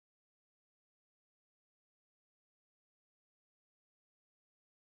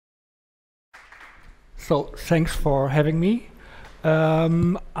So thanks for having me.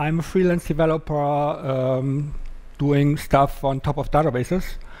 I'm a freelance developer doing stuff on top of databases.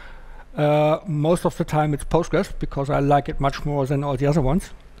 Most of the time it's Postgres because I like it much more than all the other ones,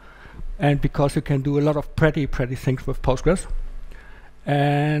 and because you can do a lot of pretty things with Postgres.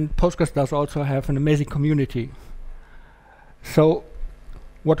 And Postgres does also have an amazing community. So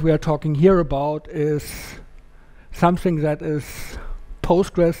what we are talking here about is something that is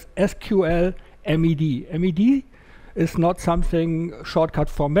Postgres SQL MED. MED is not something shortcut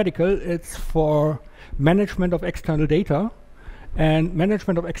for medical, it's for management of external data. And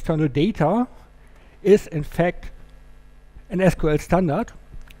management of external data is in fact an SQL standard.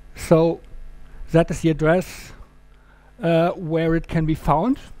 So that is the address where it can be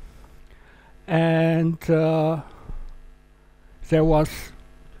found. And there was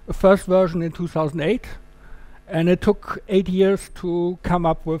a first version in 2008, and it took 8 years to come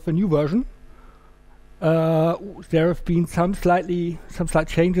up with a new version. There have been some slight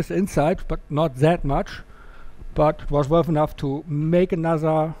changes inside, but not that much. But it was worth enough to make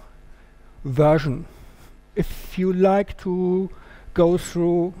another version. If you like to go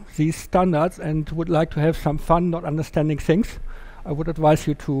through these standards and would like to have some fun not understanding things, I would advise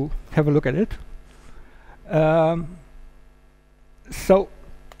you to have a look at it. So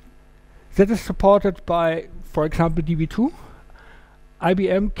that is supported by, for example, DB2.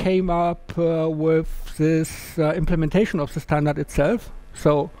 IBM came up with this implementation of the standard itself.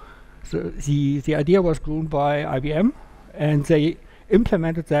 So the idea was grown by IBM, and they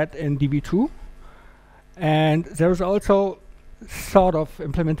implemented that in DB2. And there is also sort of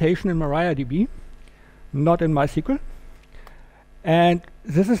implementation in MariaDB, not in MySQL. And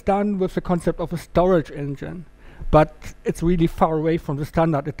this is done with the concept of a storage engine, but it's really far away from the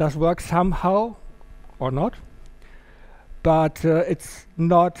standard. It does work somehow or not, but it's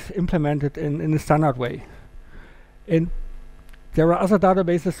not implemented in a standard way. There are other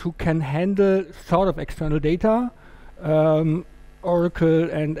databases who can handle sort of external data. Oracle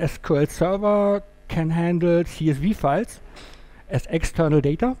and SQL Server can handle CSV files as external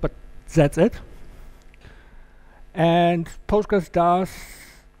data, but that's it. And Postgres does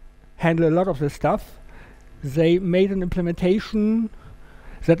handle a lot of this stuff. They made an implementation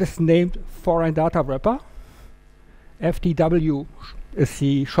that is named Foreign Data Wrapper. FDW is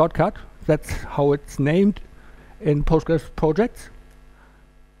the shortcut. That's how it's named in Postgres projects.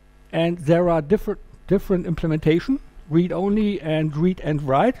 And there are different implementation, read-only and read and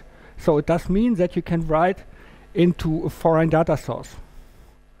write. So it does mean that you can write into a foreign data source.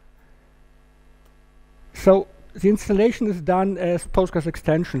 So the installation is done as Postgres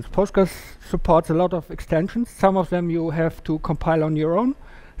extensions. Postgres supports a lot of extensions. Some of them you have to compile on your own.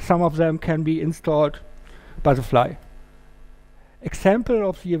 Some of them can be installed by the fly. Example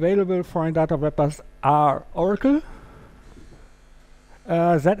of the available foreign data wrappers are Oracle.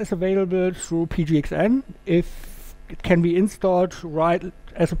 That is available through PGXN. If it can be installed right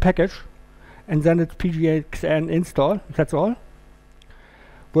as a package, and then it's PGXN install, that's all.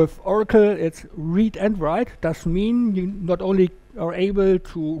 With Oracle, it's read and write. Does mean you not only are able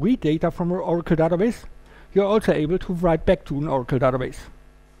to read data from an Oracle database, you're also able to write back to an Oracle database,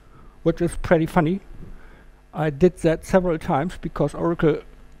 which is pretty funny. I did that several times because Oracle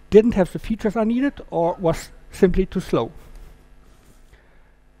didn't have the features I needed or was simply too slow.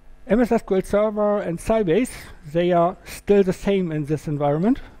 MS SQL Server and Sybase, they are still the same in this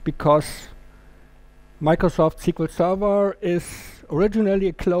environment because Microsoft SQL Server is originally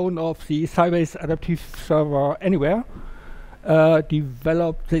a clone of the Sybase Adaptive Server Anywhere.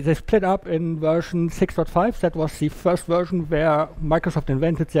 They split up in version 6.5. That was the first version where Microsoft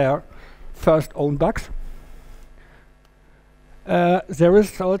invented their first own bugs. There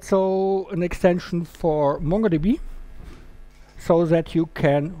is also an extension for MongoDB, so that you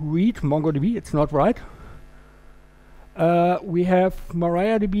can read MongoDB, it's not write. We have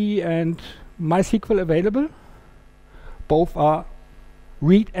MariaDB and MySQL available. Both are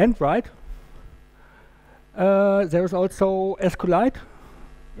read and write. There is also SQLite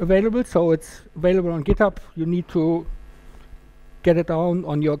available, so it's available on GitHub. You need to get it down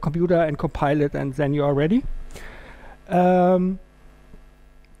on your computer and compile it, and then you are ready.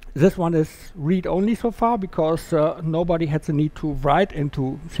 This one is read-only so far because nobody had the need to write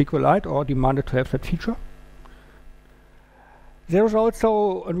into SQLite or demanded to have that feature. There is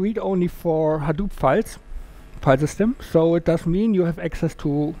also a read-only for Hadoop files, file system. So it does mean you have access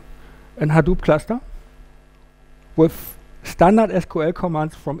to an Hadoop cluster with standard SQL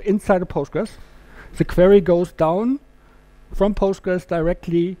commands from inside of Postgres. The query goes down from Postgres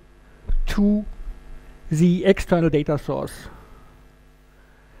directly to the external data source.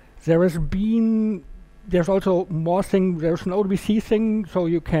 There has been There's also more thing. There's an ODBC thing, so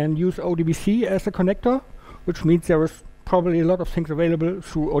you can use ODBC as a connector, which means there is probably a lot of things available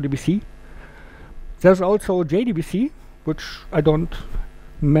through ODBC. There's also JDBC, which I don't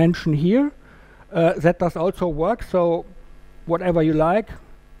mention here. That does also work, so whatever you like,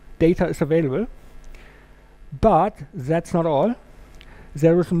 data is available. But that's not all.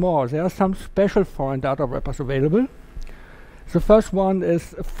 There is more. There are some special foreign data wrappers available. The first one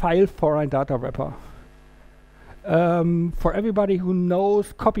is a file foreign data wrapper. For everybody who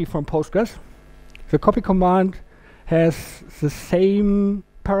knows copy from Postgres, the copy command has the same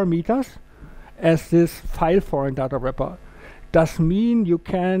parameters as this file foreign data wrapper. Does mean you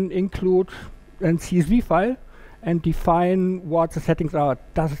can include a CSV file and define what the settings are.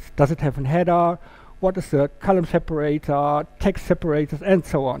 Does it have a header? What is the column separator, text separators, and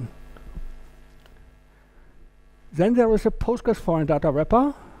so on. Then there is a Postgres foreign data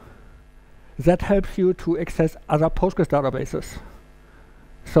wrapper that helps you to access other Postgres databases.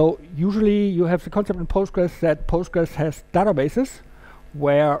 So usually you have the concept in Postgres that Postgres has databases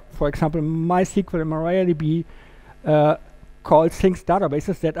where, for example, MySQL and MariaDB call things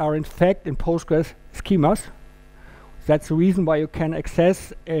databases that are in fact in Postgres schemas. That's the reason why you can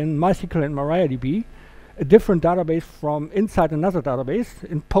access in MySQL and MariaDB a different database from inside another database.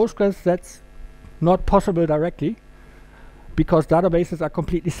 In Postgres, that's not possible directly because databases are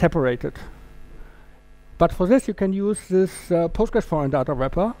completely separated. But for this, you can use this Postgres foreign data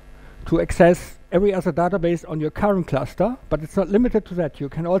wrapper to access every other database on your current cluster, but it's not limited to that. You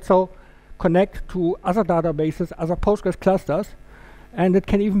can also connect to other databases, other Postgres clusters, and it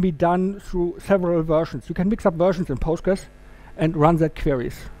can even be done through several versions. You can mix up versions in Postgres and run that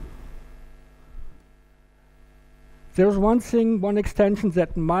queries. There's one extension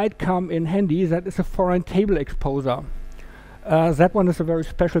that might come in handy, that is a foreign table exposer. That one is a very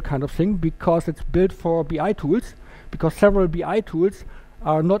special kind of thing because it's built for BI tools, because several BI tools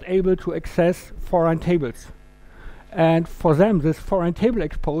are not able to access foreign tables. And for them, this foreign table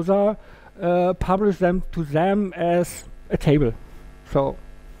exposer publishes them to them as a table. So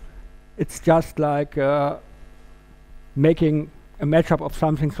it's just like making a matchup of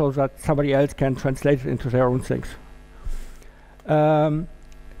something so that somebody else can translate it into their own things.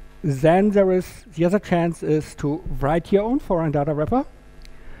 Then there is the other chance is to write your own foreign data wrapper.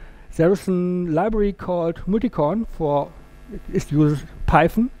 There is a library called Multicorn it uses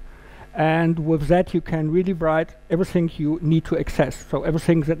Python, and with that you can really write everything you need to access. So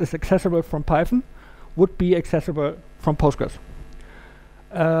everything that is accessible from Python would be accessible from Postgres.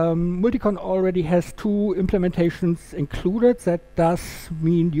 Multicorn already has 2 implementations included. That does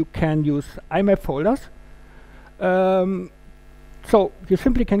mean you can use IMAP folders. So you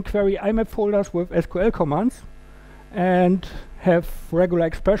simply can query IMAP folders with SQL commands and have regular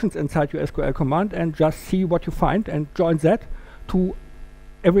expressions inside your SQL command and just see what you find and join that to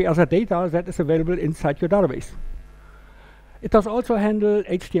every other data that is available inside your database. It does also handle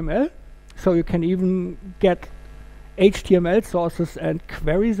HTML, so you can even get HTML sources and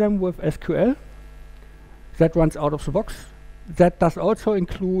query them with SQL. That runs out of the box. That does also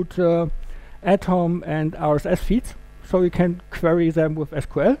include Atom and RSS feeds, so you can query them with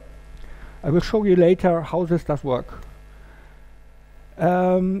SQL. I will show you later how this does work.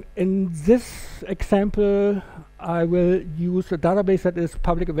 In this example, I will use a database that is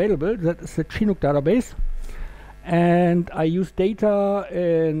public available. That is the Chinook database. And I use data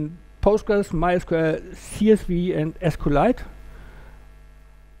in Postgres, MySQL, CSV, and SQLite.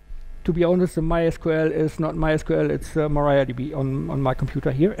 To be honest, the MySQL is not MySQL, it's MariaDB on my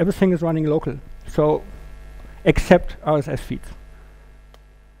computer here. Everything is running local, so except RSS feeds.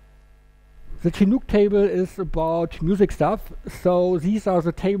 The Chinook table is about music stuff, so these are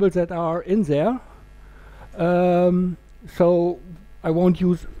the tables that are in there. So I won't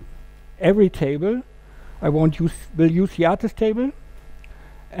use every table. I will use the artist table,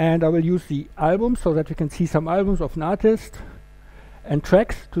 and I will use the album so that we can see some albums of an artist, and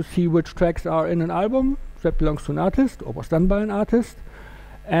tracks to see which tracks are in an album that belongs to an artist or was done by an artist.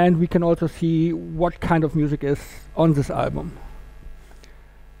 And we can also see what kind of music is on this album.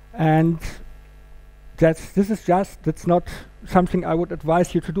 And that's not something I would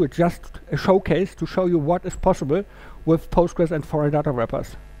advise you to do. It's just a showcase to show you what is possible with Postgres and foreign data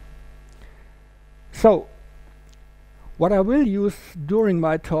wrappers. So what I will use during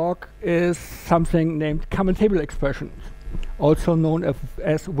my talk is something named common table expressions, also known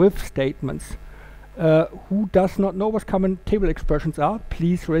as with statements. Who does not know what common table expressions are?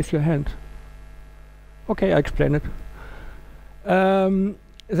 Please raise your hand. Okay, I explain it.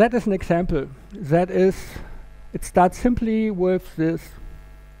 That is an example. It starts simply with this.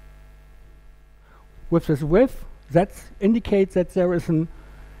 with this with, that indicates that there is a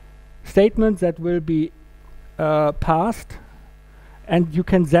statement that will be passed, and you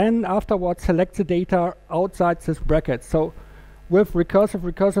can then afterwards select the data outside this bracket. So with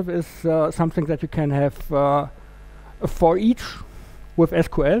recursive is something that you can have for each with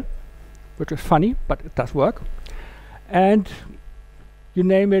SQL, which is funny, but it does work. And you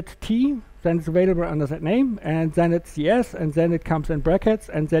name it T, then it's available under that name, and then it's yes, and then it comes in brackets,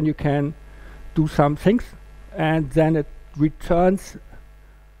 and then you can do some things, and then it returns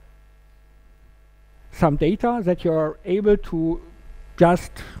some data that you're able to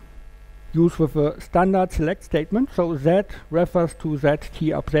just use with a standard select statement. So that refers to that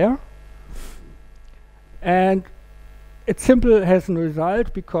T up there. And it's simple as a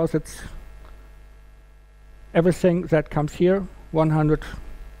result because it's everything that comes here, 100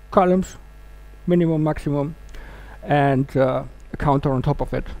 columns, minimum, maximum, and a counter on top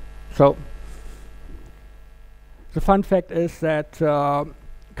of it. So the fun fact is that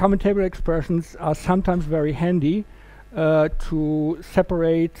common table expressions are sometimes very handy to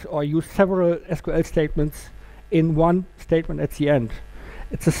separate or use several SQL statements in one statement at the end.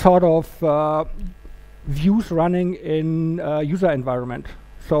 It's a sort of views running in a user environment.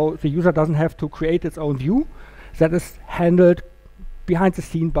 So the user doesn't have to create its own view. That is handled behind the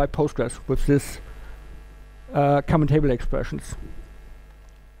scene by Postgres with this common table expressions.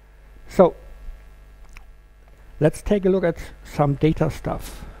 So let's take a look at some data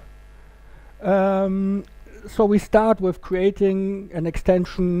stuff. So we start with creating an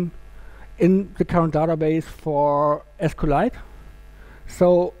extension in the current database for SQLite.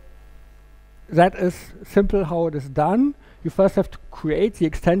 So that is simple how it is done. You first have to create the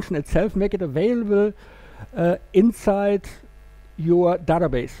extension itself, make it available inside your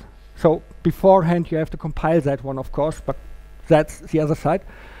database. So beforehand you have to compile that one, of course, but that's the other side.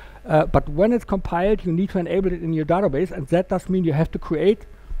 But when it's compiled, you need to enable it in your database, and that does mean you have to create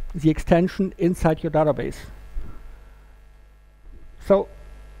the extension inside your database. So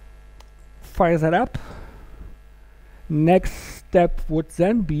fire that up. Next step would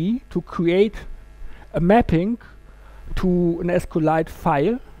then be to create a mapping to an SQLite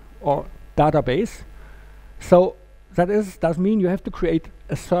file or database. So that does mean you have to create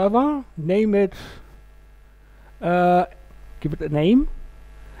a server, name it, give it a name,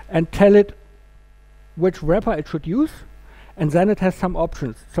 and tell it which wrapper it should use, and then it has some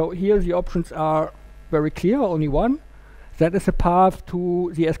options. So here the options are very clear, only one. That is a path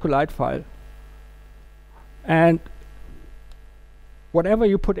to the SQLite file. And whatever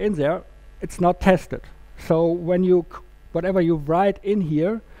you put in there, it's not tested. So when you whatever you write in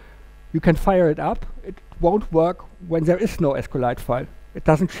here, you can fire it up. It won't work when there is no SQLite file. It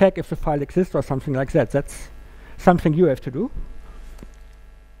doesn't check if the file exists or something like that. That's something you have to do,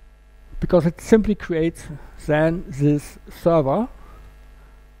 because it simply creates then this server.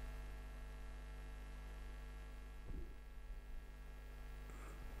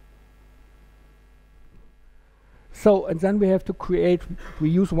 So, and then we have to create, we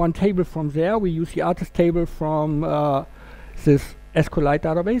use one table from there. We use the artist table from this SQLite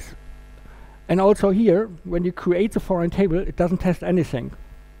database. And also here, when you create the foreign table, it doesn't test anything.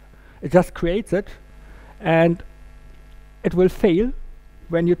 It just creates it, and it will fail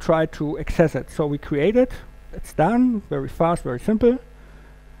when you try to access it. So we create it, it's done, very fast, very simple.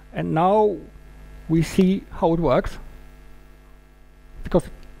 And now we see how it works, because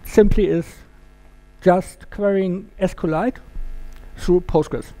it simply is just querying SQLite through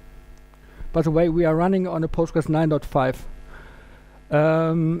Postgres. By the way, we are running on a Postgres 9.5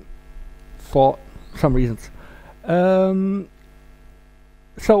 for some reasons.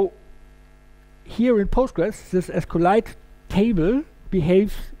 So here in Postgres, this SQLite table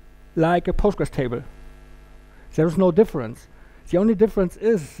behaves like a Postgres table. There is no difference. The only difference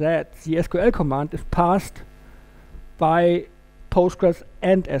is that the SQL command is passed by Postgres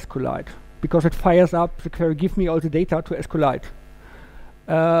and SQLite, because it fires up the query, give me all the data, to SQLite.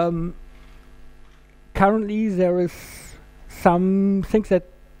 Currently there is some things that,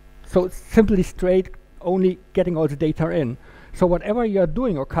 so it's simply straight only getting all the data in. So whatever you're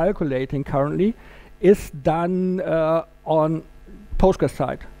doing or calculating currently is done on Postgres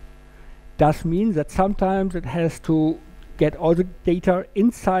side. Does mean that sometimes it has to get all the data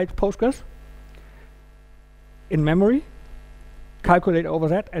inside Postgres in memory, calculate over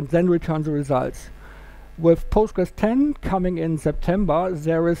that, and then return the results. With Postgres 10 coming in September,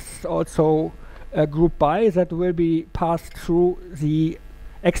 there is also a group by that will be passed through the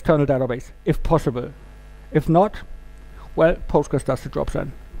external database, if possible. If not, well, Postgres does the job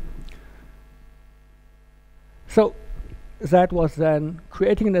then. So that was then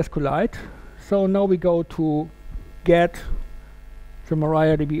creating an SQLite. So now we go to get the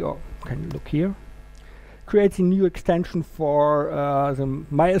MariaDB, or can you look here? Creates a new extension for the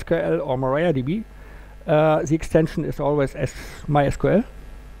MySQL or MariaDB. The extension is always as MySQL.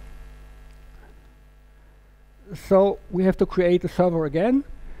 So we have to create a server again.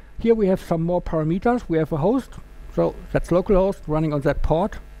 Here we have some more parameters. We have a host, so that's localhost running on that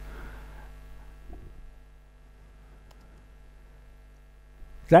port.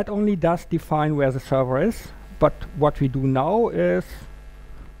 That only does define where the server is, but what we do now is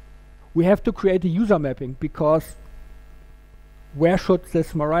we have to create a user mapping, because where should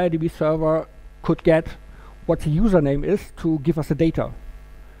this MariaDB server could get what the username is to give us the data.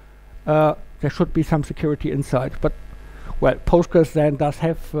 There should be some security inside, but well, Postgres then does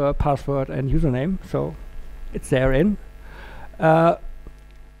have password and username, so it's therein. You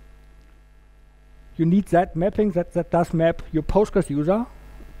need that mapping that does map your Postgres user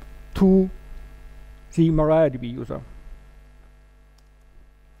to the MariaDB user.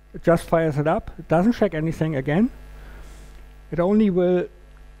 It just fires it up. It doesn't check anything again. It only will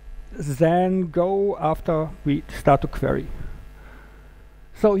then go after we start to query.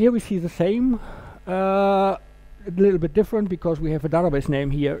 So here we see the same, a little bit different because we have a database name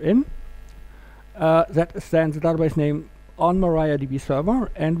here in. That is then the database name on MariaDB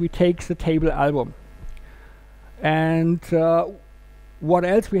server, and we take the table album. And what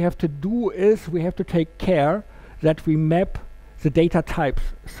else we have to do is we have to take care that we map the data types.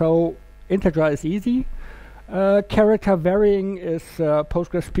 So integer is easy. Character varying is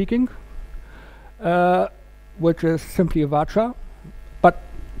Postgres speaking, which is simply a varchar. But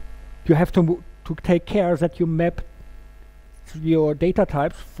you have to take care that you map your data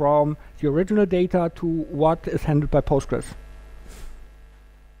types from the original data to what is handled by Postgres.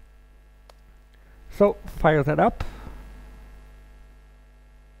 So fire that up.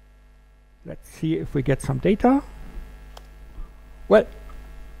 Let's see if we get some data. Well,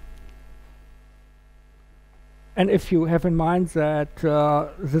 and if you have in mind that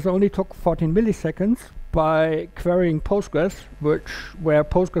this only took 14 milliseconds by querying Postgres, where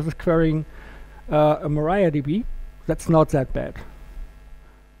Postgres is querying a MariaDB, that's not that bad.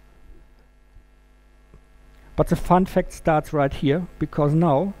 But the fun fact starts right here, because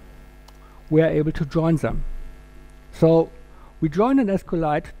now we are able to join them. So we join an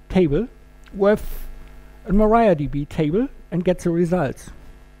SQLite table with a MariaDB table and get the results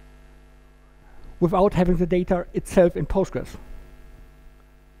without having the data itself in Postgres.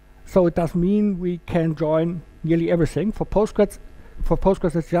 So it does mean we can join nearly everything. For Postgres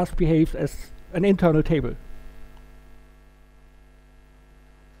it just behaves as an internal table.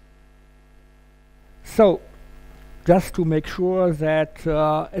 So just to make sure that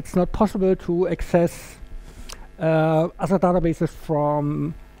it's not possible to access other databases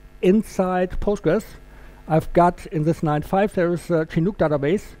from inside Postgres, I've got in this 9.5 there is a Chinook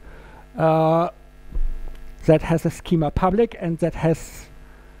database that has a schema public and that has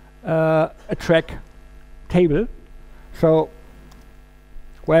a track table. So,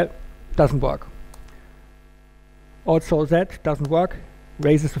 well, doesn't work. Also that doesn't work,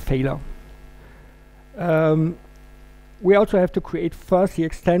 raises a failure. We also have to create first the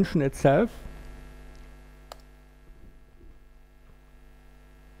extension itself.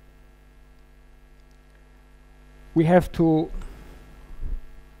 We have to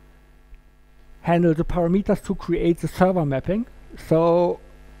handle the parameters to create the server mapping. So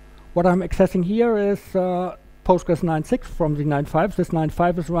what I'm accessing here is Postgres 9.6 from the 9.5. This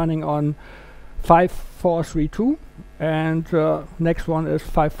 9.5 is running on 5.4.3.2, and next one is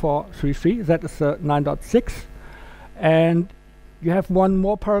 5.4.3.3. That is 9.6. And you have one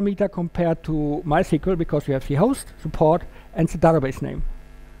more parameter compared to MySQL, because you have the host, the port, and the database name.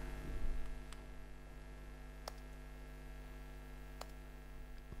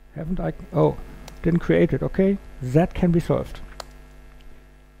 Haven't I? Oh, didn't create it. Okay, that can be solved.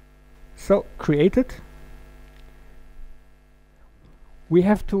 So create it. We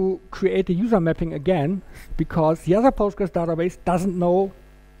have to create a user mapping again, because the other Postgres database doesn't know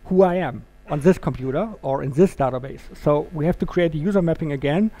who I am on this computer or in this database. So we have to create a user mapping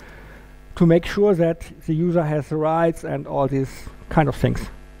again to make sure that the user has the rights and all these kind of things.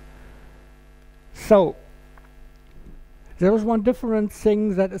 So there is one different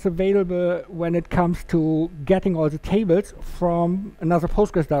thing that is available when it comes to getting all the tables from another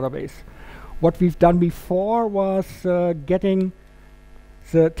Postgres database. What we've done before was getting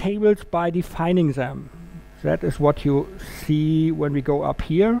the tables by defining them. That is what you see when we go up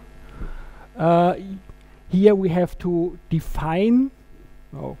here. Here we have to define,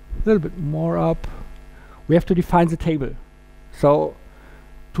 a little bit more up. We have to define the table. So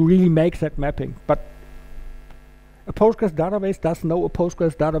to really make that mapping. But a Postgres database does know a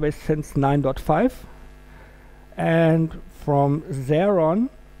Postgres database since 9.5, and from there on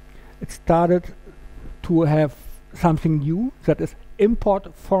it started to have something new, that is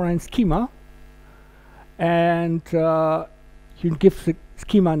import foreign schema, and you give the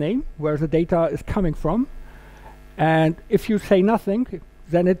schema name where the data is coming from, and if you say nothing,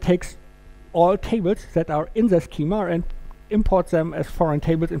 then it takes all tables that are in the schema and imports them as foreign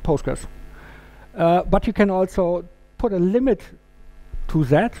tables in Postgres. But you can also put a limit to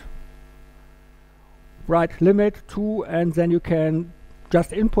that, write limit to, and then you can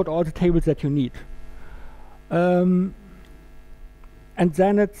just input all the tables that you need. And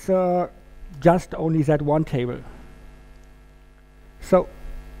then it's just only that one table. So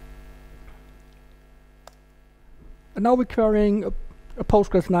and now we're querying a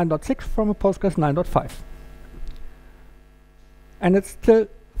Postgres 9.6 from a Postgres 9.5. And it's still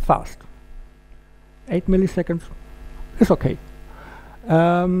fast. 8 milliseconds is okay.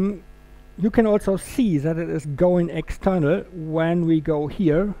 You can also see that it is going external when we go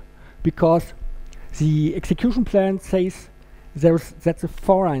here, because the execution plan says that's a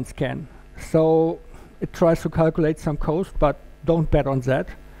foreign scan. So it tries to calculate some cost, but don't bet on that.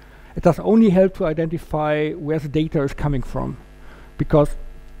 It does only help to identify where the data is coming from, because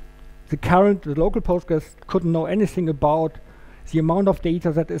the local Postgres couldn't know anything about the amount of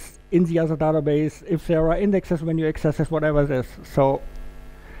data that is in the other database, if there are indexes when you access this, whatever it is. So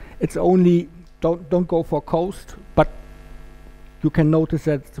it's only, don't go for cost, but you can notice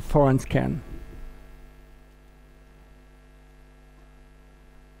that it's a foreign scan.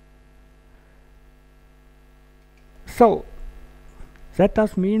 So that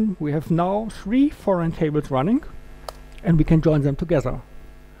does mean we have now 3 foreign tables running, and we can join them together.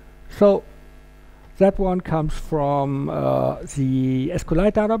 So that one comes from the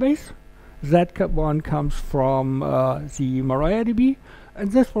SQLite database, that one comes from the MariaDB,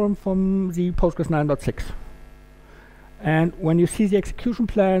 and this one from the Postgres 9.6. And when you see the execution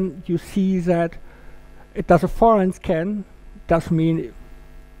plan, you see that it does a foreign scan. Does mean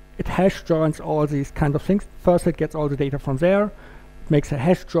it hash joins all these kind of things. First it gets all the data from there, it makes a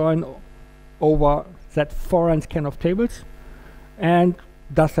hash join over that foreign scan of tables, and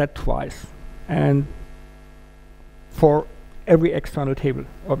does that twice, and for every external table,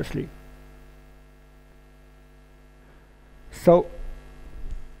 obviously. So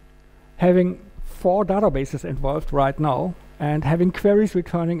having 4 databases involved right now and having queries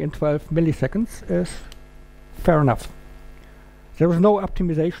returning in 12 milliseconds is fair enough. There is no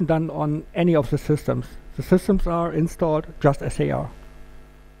optimization done on any of the systems. The systems are installed just as they are.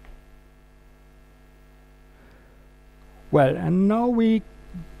 Well, and now we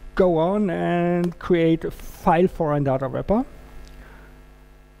go on and create a file foreign data wrapper.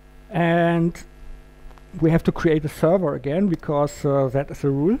 And we have to create a server again, because that is a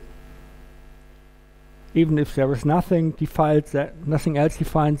rule. Even if there is nothing defined, nothing else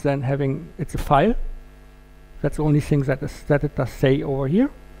defined than having it's a file. That's the only thing that it does say over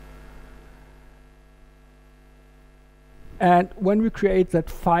here. And when we create that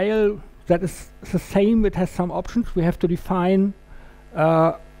file, that is the same. It has some options. We have to define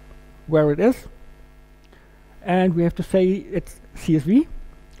where it is, and we have to say it's CSV,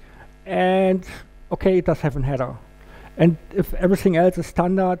 and okay, it does have a header. And if everything else is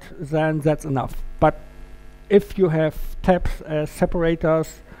standard, then that's enough. But if you have tabs as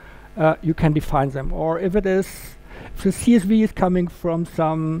separators, you can define them. Or if the CSV is coming from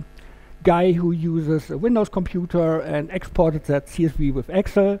some guy who uses a Windows computer and exported that CSV with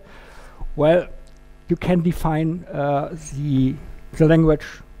Excel, well, you can define the language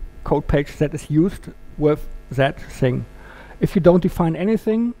code page that is used with that thing. If you don't define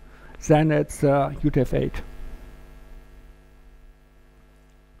anything, then it's UTF-8.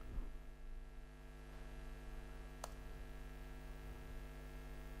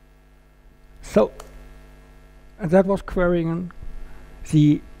 So, and that was querying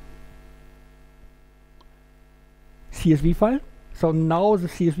the CSV file. So now the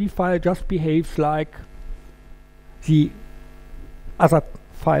CSV file just behaves like the other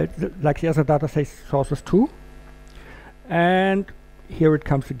file, like the other data sources too. And here it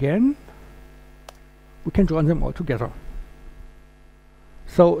comes again. We can join them all together.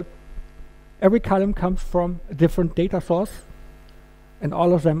 So every column comes from a different data source, and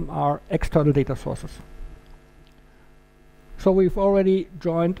all of them are external data sources. So we've already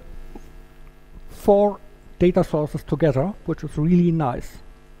joined 4 data sources together, which is really nice.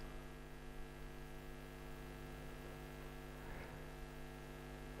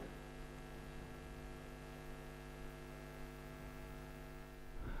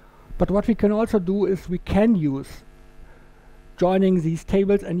 But what we can also do is we can use joining these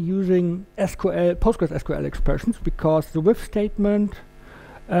tables and using SQL, PostgreSQL expressions, because the with statement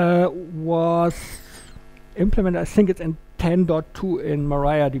was implemented, I think it's in 10.2 in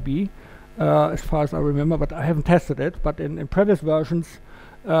MariaDB, as far as I remember, but I haven't tested it. But in previous versions,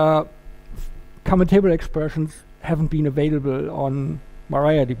 common table expressions haven't been available on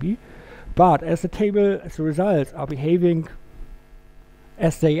MariaDB. But as the results are behaving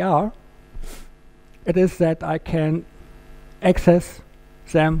as they are, it is that I can access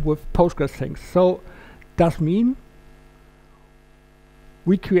them with Postgres things. So does mean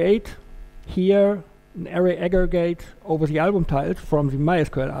we create here an array aggregate over the album titles from the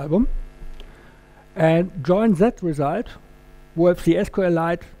MySQL album and join that result with the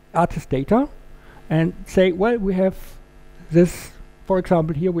SQLite artist data and say, well, we have this, for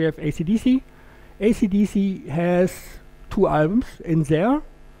example, here we have AC/DC. AC/DC has 2 albums in there,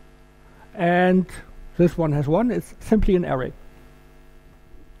 and this one has 1. It's simply an array,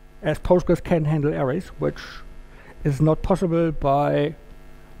 as Postgres can handle arrays, which is not possible by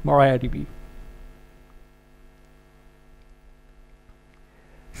MariaDB.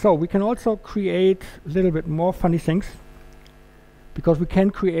 So we can also create a little bit more funny things, because we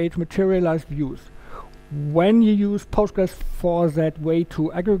can create materialized views. When you use Postgres for that way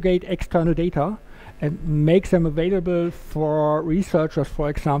to aggregate external data and make them available for researchers, for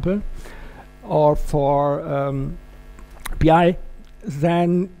example, or for BI,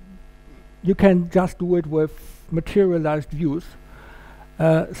 then you can just do it with materialized views.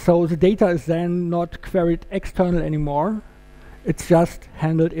 So the data is then not queried external anymore. It's just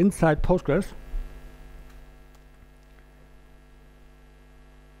handled inside Postgres.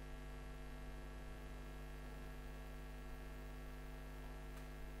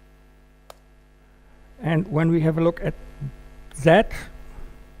 And when we have a look at that,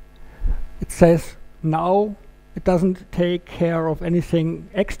 it says now it doesn't take care of anything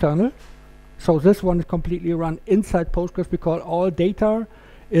external. So this one is completely run inside Postgres because all data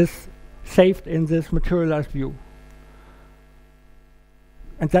is saved in this materialized view.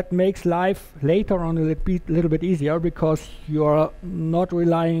 And that makes life later on a little bit easier, because you're not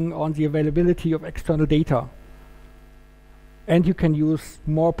relying on the availability of external data. And you can use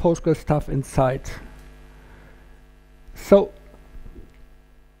more Postgres stuff inside. So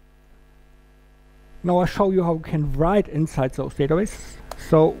now I show you how you can write inside those databases.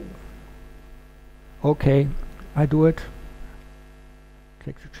 So, okay, I do it.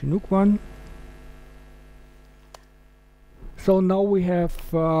 Take the Chinook one. So now we have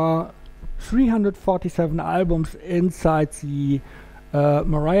 347 albums inside the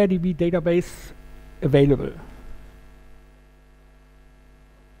MariaDB database available.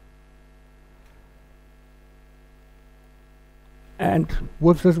 And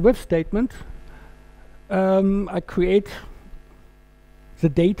with this with statement, I create the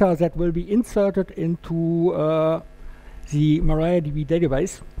data that will be inserted into the MariaDB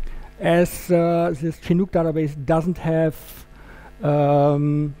database, as this Chinook database doesn't have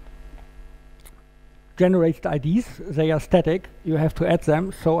generated IDs. They are static. You have to add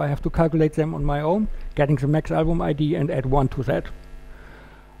them, so I have to calculate them on my own, getting the max album ID and add 1 to that.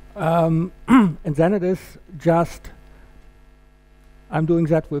 And then it is just, I'm doing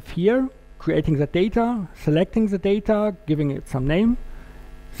that with here, creating the data, selecting the data, giving it some name,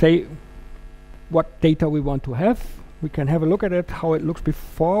 say what data we want to have. We can have a look at it, how it looks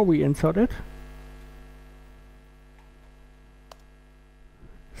before we insert it.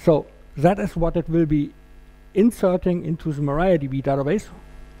 So that is what it will be inserting into the MariaDB database.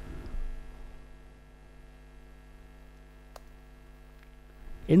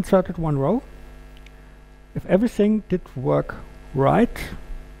 Inserted 1 row. If everything did work right,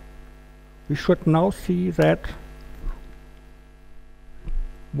 we should now see that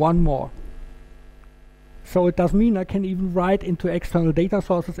 1 more. So it does mean I can even write into external data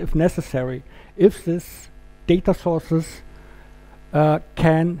sources if necessary, if this data sources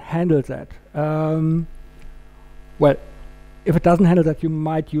can handle that. Well, if it doesn't handle that, you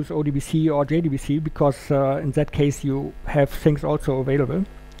might use ODBC or JDBC, because in that case you have things also available.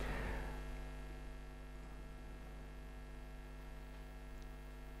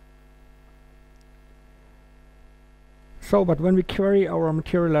 So, but when we query our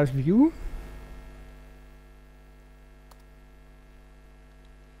materialized view,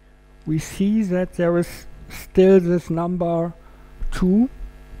 we see that there is still this number 2,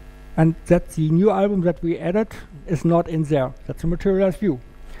 and that the new album that we added is not in there. That's a materialized view.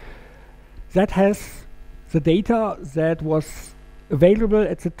 That has the data that was available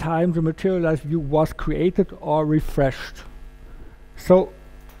at the time the materialized view was created or refreshed. So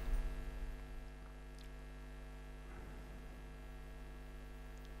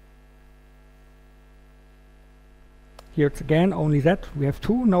Here it's again only that. We have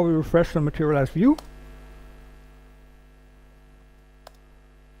 2. Now we refresh the materialized view.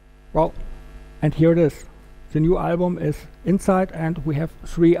 Well, and here it is. The new album is inside and we have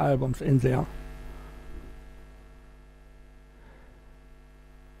 3 albums in there.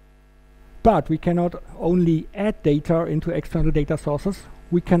 But we cannot only add data into external data sources,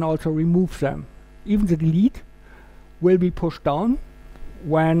 we can also remove them. Even the delete will be pushed down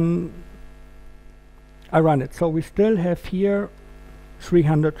when I run it. So we still have here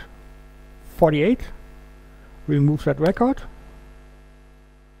 348. Remove that record.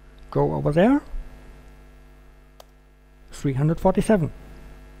 Go over there. 347.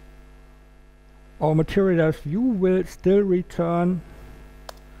 Our materialized view will still return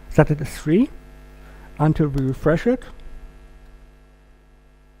that it is 3 until we refresh it.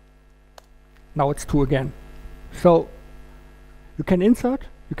 Now it's 2 again. So you can insert,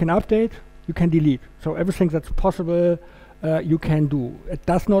 you can update, you can delete. So everything that's possible you can do. It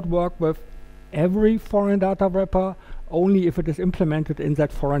does not work with every foreign data wrapper, only if it is implemented in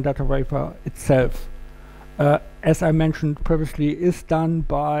that foreign data wrapper itself. As I mentioned previously, is done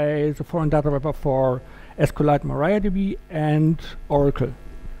by the foreign data wrapper for SQLite MariaDB and Oracle.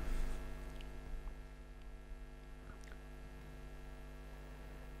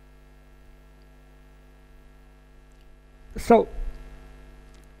 So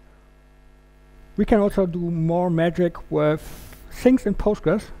we can also do more magic with things in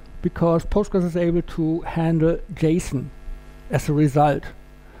Postgres, because Postgres is able to handle JSON as a result.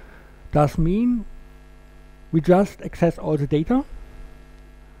 Does mean we just access all the data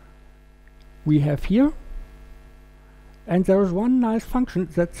we have here, and there is one nice function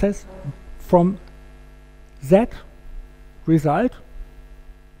that says from that result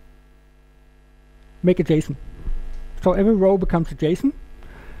make a JSON. So every row becomes a JSON,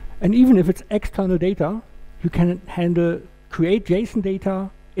 and even if it's external data, you can handle create JSON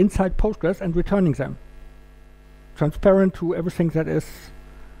data inside Postgres and returning them. Transparent to everything that is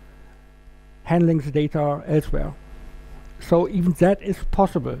handling the data elsewhere. So even that is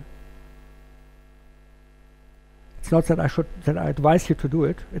possible. It's not that I advise you to do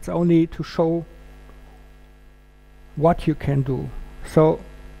it, it's only to show what you can do. So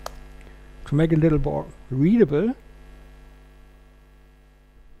to make it a little more readable,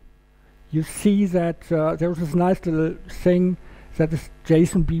 you see that there's this nice little thing that is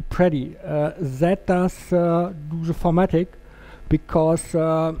JSON be pretty. That does do the formatting, because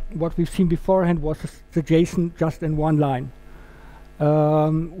what we've seen beforehand was the JSON just in one line.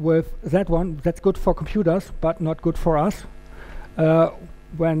 With that one, that's good for computers, but not good for us.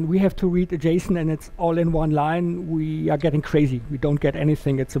 When we have to read a JSON and it's all in one line, we are getting crazy. We don't get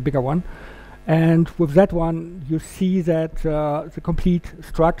anything, it's a bigger one. And with that one, you see that the complete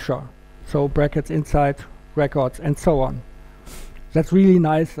structure. So brackets inside, records, and so on. That's really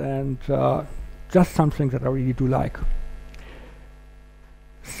nice, and just something that I really do like.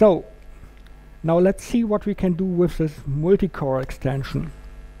 So now let's see what we can do with this multi-core extension.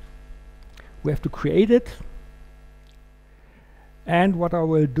 We have to create it, and what I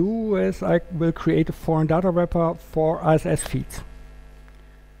will do is I will create a foreign data wrapper for ISS feeds.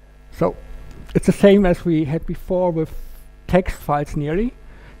 So it's the same as we had before with text files nearly.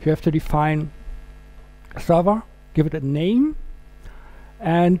 You have to define a server, give it a name,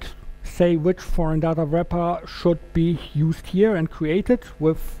 and say which foreign data wrapper should be used here and created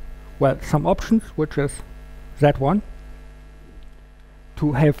with, well, some options, which is that one,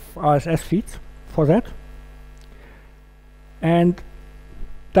 to have RSS feeds for that. And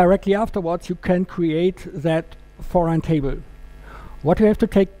directly afterwards, you can create that foreign table. What you have to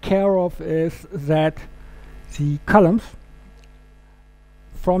take care of is that the columns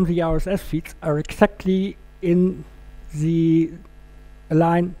from the RSS feeds are exactly in the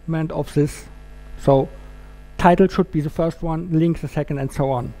alignment of this. So title should be the first one, link the second, and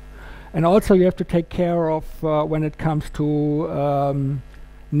so on. And also you have to take care of when it comes to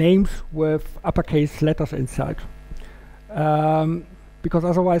names with uppercase letters inside. Because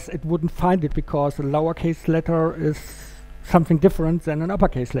otherwise it wouldn't find it, because a lowercase letter is something different than an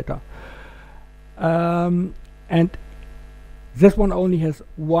uppercase letter. And this one only has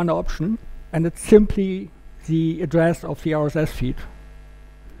one option, and it's simply the address of the RSS feed.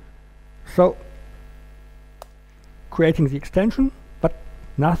 So creating the extension, but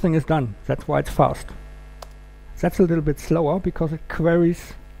nothing is done. That's why it's fast. That's a little bit slower because it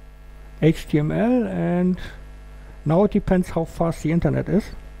queries HTML, and now it depends how fast the internet is.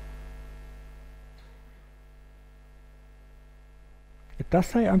 It does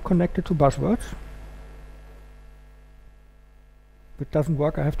say I'm connected to buzzwords. If it doesn't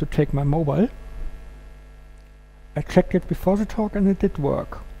work, I have to take my mobile. I checked it before the talk and it did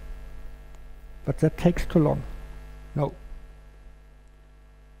work. But that takes too long. No.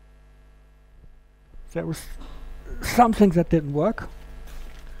 There was something that didn't work.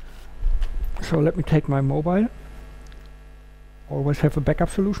 So let me take my mobile. Always have a backup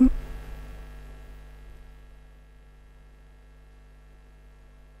solution.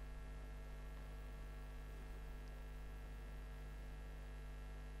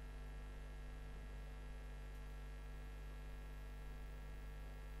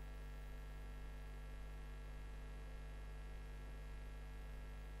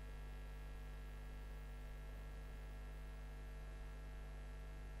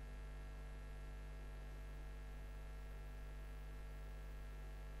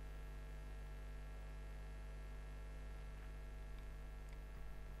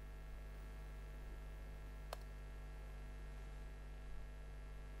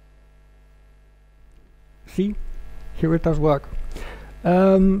 See, here it does work.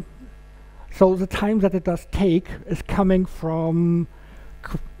 So the time that it does take is coming from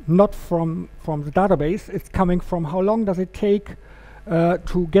not from the database. It's coming from how long does it take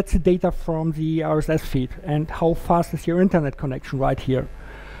to get the data from the RSS feed, and how fast is your internet connection right here.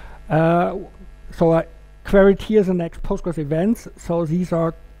 So I queried here the next Postgres events. So these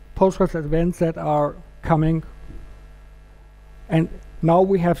are Postgres events that are coming, and now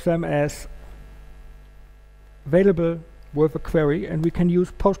we have them as available with a query, and we can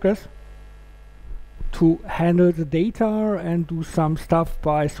use Postgres to handle the data and do some stuff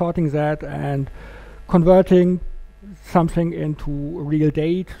by sorting that and converting something into a real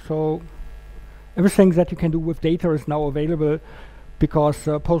date. So everything that you can do with data is now available because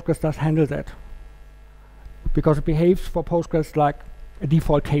Postgres does handle that, because it behaves for Postgres like a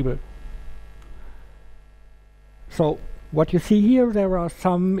default table. So what you see here, there are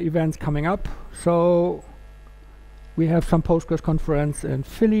some events coming up. So we have some Postgres conference in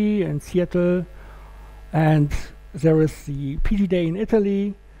Philly and Seattle, and there is the PG Day in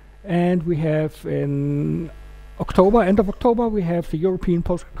Italy, and we have in October, end of October, we have the European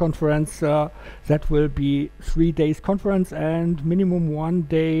Postgres conference. That will be 3 days conference and minimum 1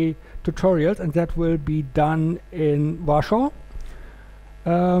 day tutorials, and that will be done in Warsaw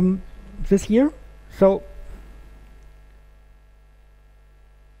this year. So,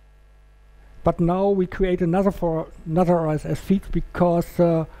 but now we create another RSS feed,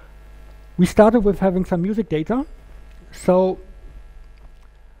 because we started with having some music data. So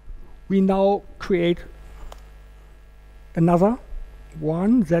we now create another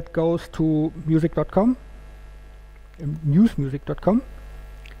one that goes to music.com, newsmusic.com.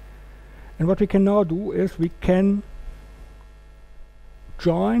 And what we can now do is we can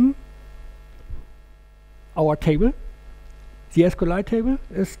join our table. The SQLite table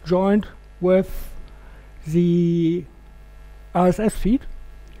is joined with the RSS feed,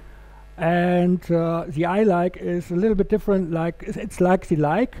 and the I-like is a little bit different. Like it's like the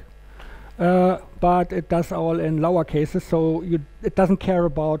like, but it does all in lower cases, so it doesn't care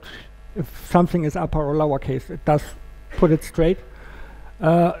about if something is upper or lowercase. It does put it straight.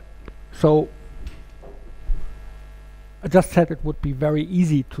 So I just said it would be very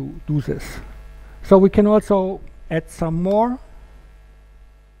easy to do this. So we can also add some more.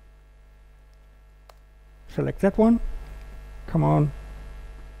 Select that one. Come on.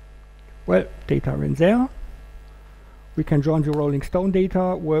 Well, data are in there. We can join the Rolling Stone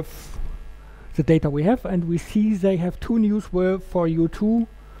data with the data we have, and we see they have 2 news for U2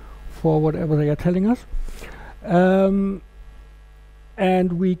 for whatever they are telling us.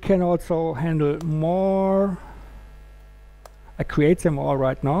 And we can also handle more. I create them all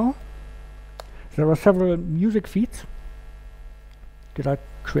right now. There are several music feeds. Did I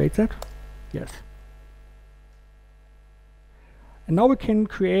create that? Yes. And now we can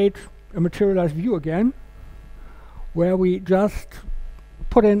create a materialized view again, where we just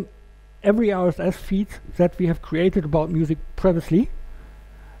put in every RSS feed that we have created about music previously,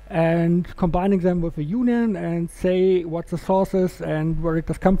 and combining them with a union and say what the source is and where it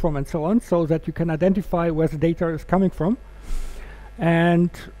does come from and so on, so that you can identify where the data is coming from.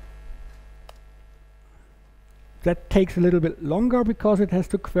 And that takes a little bit longer because it has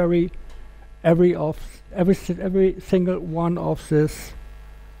to query every single one of this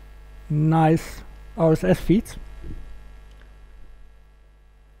nice RSS feeds.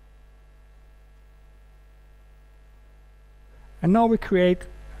 And now we create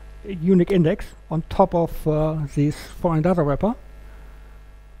a unique index on top of this foreign data wrapper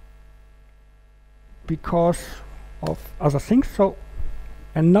because of other things. So,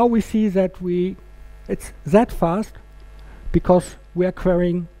 and now we see that it's that fast because we are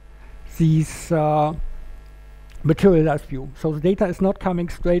querying these materialized view. So the data is not coming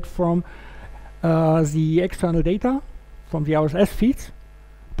straight from the external data, from the RSS feeds,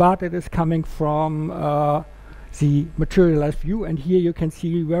 but it is coming from the materialized view, and here you can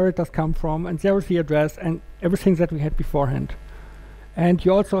see where it does come from, and there is the address and everything that we had beforehand. And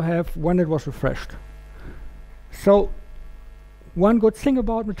you also have when it was refreshed. So one good thing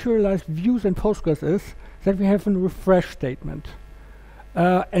about materialized views in Postgres is that we have a refresh statement.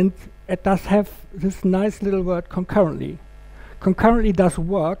 And it does have this nice little word concurrently. Concurrently does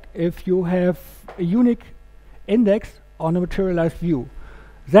work if you have a unique index on a materialized view.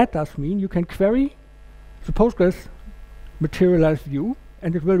 That does mean you can query the Postgres materialized view,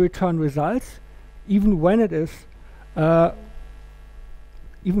 and it will return results even when it is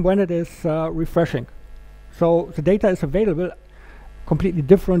refreshing. So the data is available completely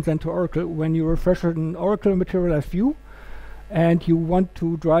different than to Oracle. When you refresh an Oracle materialized view and you want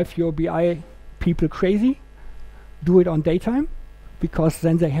to drive your BI people crazy, do it on daytime, because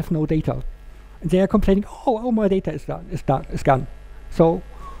then they have no data. And they are complaining, oh, my data is gone. So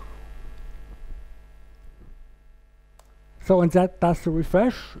and that does the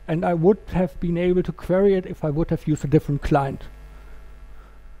refresh, and I would have been able to query it if I would have used a different client.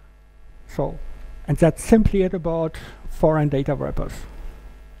 So, and that's simply it about foreign data wrappers.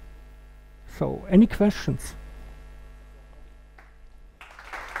 So, any questions?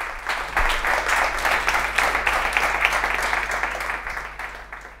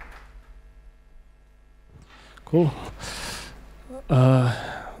 Cool.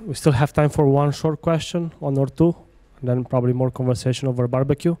 We still have time for one short question, one or two, and then probably more conversation over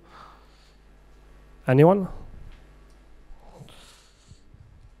barbecue. Anyone?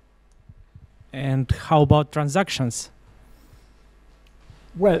 And how about transactions?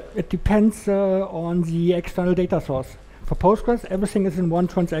 Well, it depends on the external data source. For Postgres, everything is in one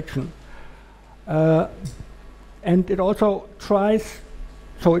transaction. And it also tries,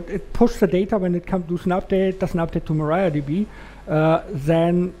 so it pushes the data when it comes to an update, does an update to MariaDB,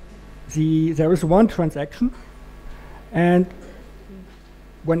 then there is one transaction, and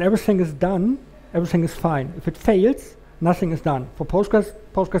when everything is done, everything is fine. If it fails, nothing is done. For Postgres,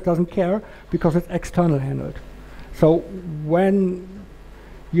 Postgres doesn't care because it's external handled. So when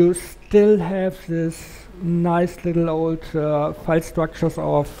you still have this nice little old file structures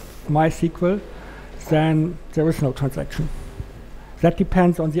of MySQL, then there is no transaction. That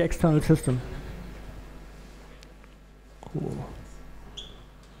depends on the external system. Cool.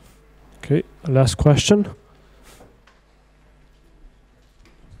 Okay, last question.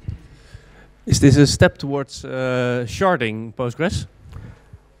 Is this a step towards sharding Postgres?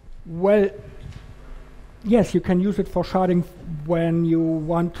 Well, yes, you can use it for sharding when you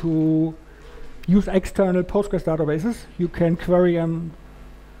want to use external Postgres databases. You can query them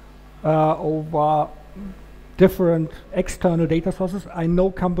over different external data sources. I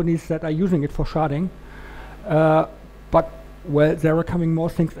know companies that are using it for sharding, but well, there are coming more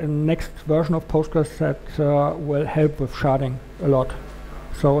things in the next version of Postgres that will help with sharding a lot.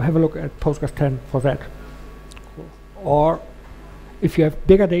 So have a look at Postgres 10 for that. Cool. Or if you have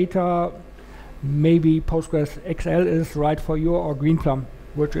bigger data, maybe PostgreSQL is right for you, or Greenplum,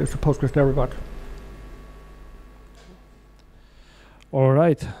 which is a Postgres derivative. All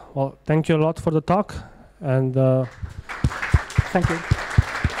right. Well, thank you a lot for the talk, and thank you.